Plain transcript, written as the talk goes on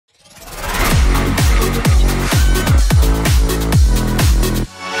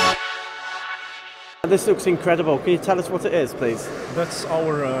this looks incredible. Can you tell us what it is, please? That's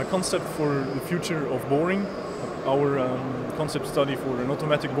our concept for the future of boring. Our concept study for an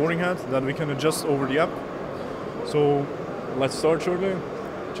automatic boring head that we can adjust over the app. So let's start shortly.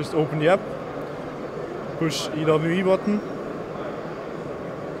 Just open the app, push EWE button.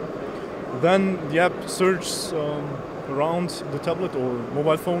 Then the app searches around the tablet or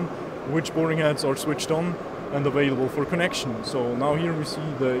mobile phone which boring heads are switched on and available for connection. So now here we see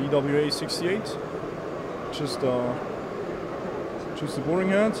the EWA68. Just choose the boring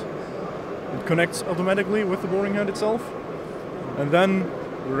head. It connects automatically with the boring head itself, and then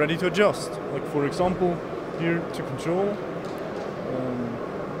we're ready to adjust. Like for example, here to control,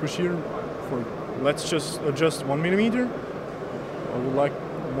 push here for, let's just adjust 1 millimeter. I would like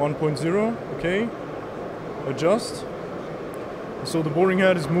 1.0, okay, adjust. So the boring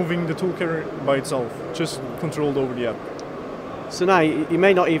head is moving the tool carrier by itself, just controlled over the app. So now you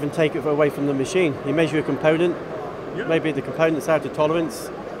may not even take it away from the machine. You measure a component, maybe the component's out of tolerance,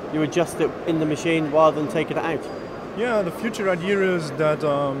 you adjust it in the machine rather than taking it out. Yeah, the future idea is that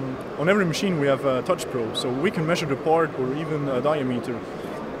on every machine we have a touch probe, so we can measure the part or even a diameter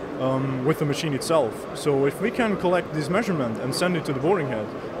with the machine itself. So if we can collect this measurement and send it to the boring head,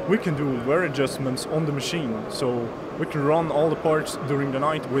 we can do wear adjustments on the machine. So we can run all the parts during the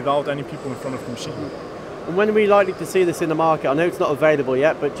night without any people in front of the machine. And when are we likely to see this in the market? I know it's not available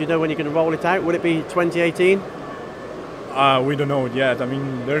yet, but do you know when you're going to roll it out? Will it be 2018? We don't know it yet. I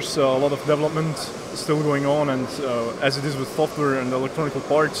mean, there's a lot of development still going on, and as it is with software and electronic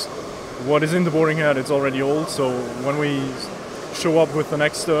parts, what is in the boring head, it's already old. So when we show up with the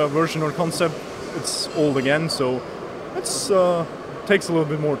next version or concept, it's old again. So it's takes a little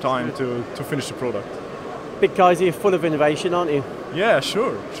bit more time to finish the product. BIG KAISER, you're full of innovation, aren't you? Yeah,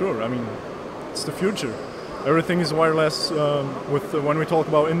 sure. I mean, it's the future. Everything is wireless. When we talk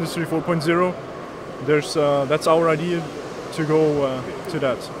about Industry 4.0, that's our idea to go to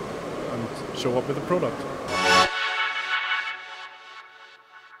that and show up with a product.